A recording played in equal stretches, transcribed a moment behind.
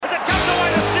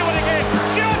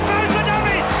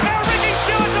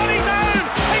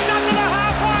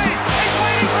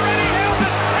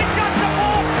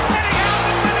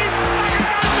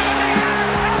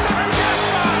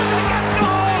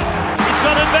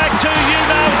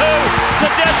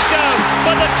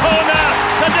corner.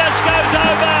 Tedesco's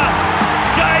over.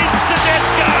 James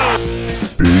Tedesco.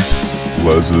 Big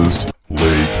Les's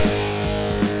League.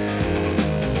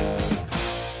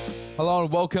 Hello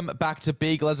and welcome back to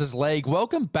Big Les's League.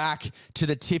 Welcome back to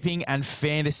the tipping and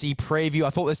fantasy preview. I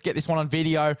thought let's get this one on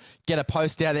video, get a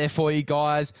post out there for you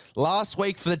guys. Last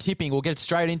week for the tipping, we'll get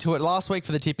straight into it. Last week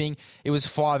for the tipping, it was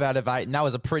 5 out of 8, and that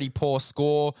was a pretty poor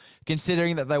score,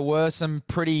 considering that there were some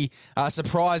pretty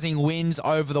surprising wins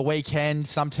over the weekend.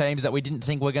 Some teams that we didn't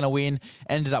think were going to win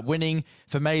ended up winning.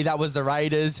 For me, that was the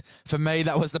Raiders. For me,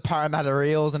 that was the Parramatta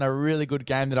Eels, and a really good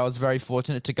game that I was very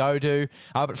fortunate to go to.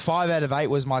 But 5 out of 8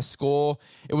 was my score.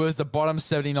 It was the bottom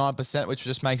 79%, which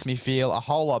just makes me feel a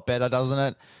whole lot better, doesn't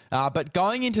it? But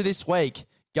going into this week,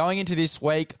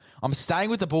 I'm staying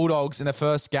with the Bulldogs in the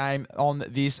first game on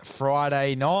this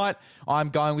Friday night. I'm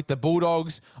going with the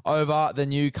Bulldogs over the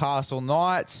Newcastle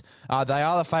Knights. They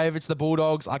are the favourites, the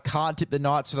Bulldogs. I can't tip the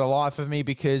Knights for the life of me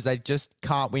because they just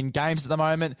can't win games at the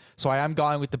moment. So I am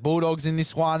going with the Bulldogs in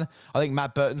this one. I think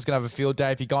Matt Burton's going to have a field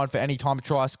day if you're going for any time to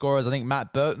try scorers. I think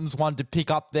Matt Burton's one to pick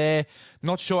up there.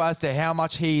 Not sure as to how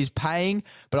much he is paying,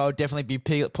 but I would definitely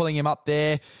be pulling him up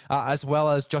there, as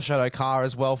well as Josh Adokar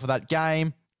as well for that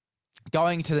game.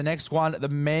 Going to the next one, the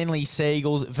Manly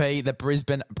Seagulls v. the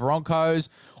Brisbane Broncos.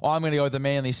 I'm going to go with the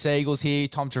Manly Seagulls here.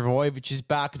 Tom Trbojevic is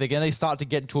back. They're going to start to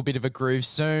get into a bit of a groove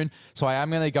soon. So I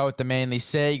am going to go with the Manly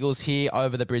Seagulls here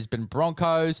over the Brisbane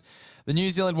Broncos. The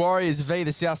New Zealand Warriors v.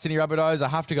 the South Sydney Rabbitohs. I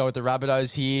have to go with the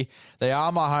Rabbitohs here. They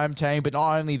are my home team, but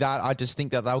not only that, I just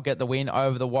think that they'll get the win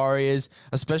over the Warriors,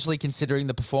 especially considering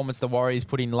the performance the Warriors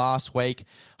put in last week.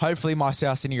 Hopefully, my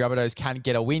South Sydney Rabbitohs can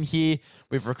get a win here.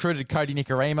 We've recruited Cody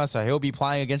Nikorima, so he'll be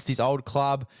playing against his old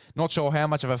club. Not sure how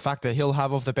much of a factor he'll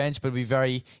have off the bench, but it'll be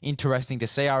very interesting to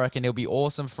see. I reckon he'll be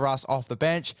awesome for us off the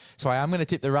bench. So I am going to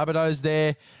tip the Rabbitohs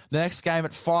there. The next game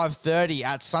at 5:30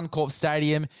 at Suncorp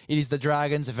Stadium, it is the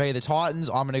Dragons v. the Titans.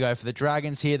 I'm going to go for the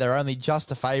Dragons here. They're only just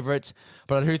the favourites,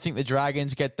 but I do think the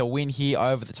Dragons get the win here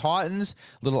over the Titans.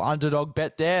 Little underdog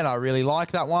bet there, and I really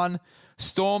like that one.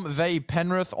 Storm v.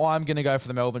 Penrith. I'm going to go for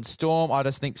the Melbourne Storm. I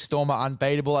just think Storm are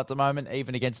unbeatable at the moment,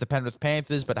 even against the Penrith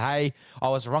Panthers. But hey, I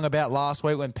was wrong about last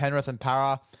week when Penrith and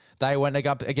Para, they went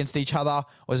up against each other. I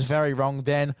was very wrong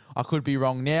then. I could be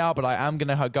wrong now, but I am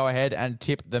going to go ahead and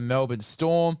tip the Melbourne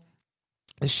Storm.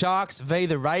 The Sharks v.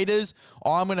 the Raiders.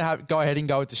 I'm going to go ahead and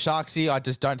go with the Sharks here. I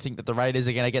just don't think that the Raiders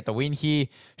are going to get the win here.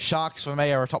 Sharks, for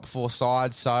me, are a top 4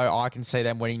 side, so I can see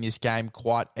them winning this game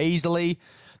quite easily.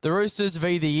 The Roosters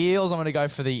v. the Eels. I'm going to go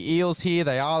for the Eels here.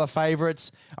 They are the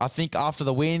favourites. I think after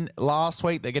the win last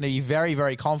week, they're going to be very,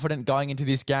 very confident going into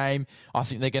this game. I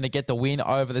think they're going to get the win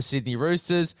over the Sydney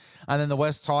Roosters. And then the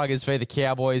West Tigers v. the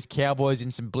Cowboys. Cowboys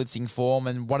in some blitzing form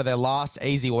and one of their last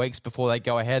easy weeks before they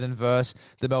go ahead and verse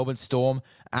the Melbourne Storm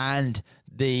and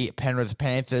the Penrith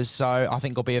Panthers. So I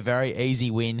think it'll be a very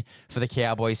easy win for the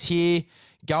Cowboys here.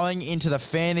 Going into the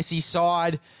fantasy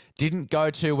side, didn't go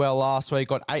too well last week.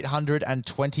 Got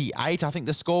 828, I think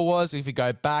the score was. If you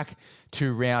go back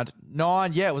to round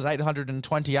 9, yeah, it was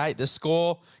 828, the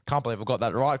score. Can't believe I got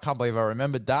that right. Can't believe I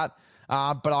remembered that.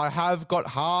 But I have got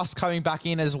Haas coming back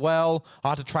in as well. I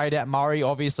had to trade out Murray,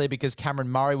 obviously, because Cameron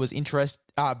Murray was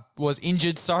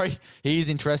injured. Sorry, he is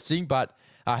interesting, but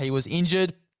he was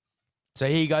injured. So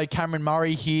here you go, Cameron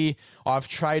Murray here. I've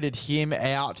traded him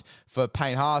out for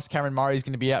Payne Haas. Cameron Murray is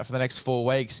going to be out for the next 4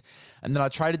 weeks. And then I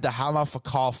traded the Hammer for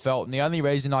Kyle Felt. And the only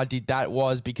reason I did that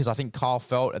was because I think Kyle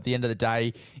Felt, at the end of the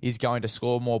day, is going to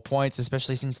score more points,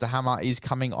 especially since the Hammer is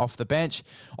coming off the bench.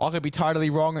 I could be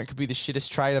totally wrong. It could be the shittest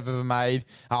trade I've ever made.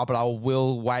 But I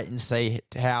will wait and see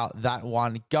how that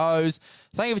one goes.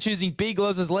 Thank you for choosing Big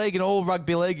Les's League and all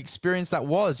rugby league experience. That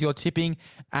was your tipping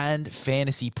and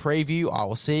fantasy preview. I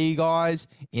will see you guys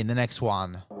in the next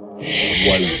one.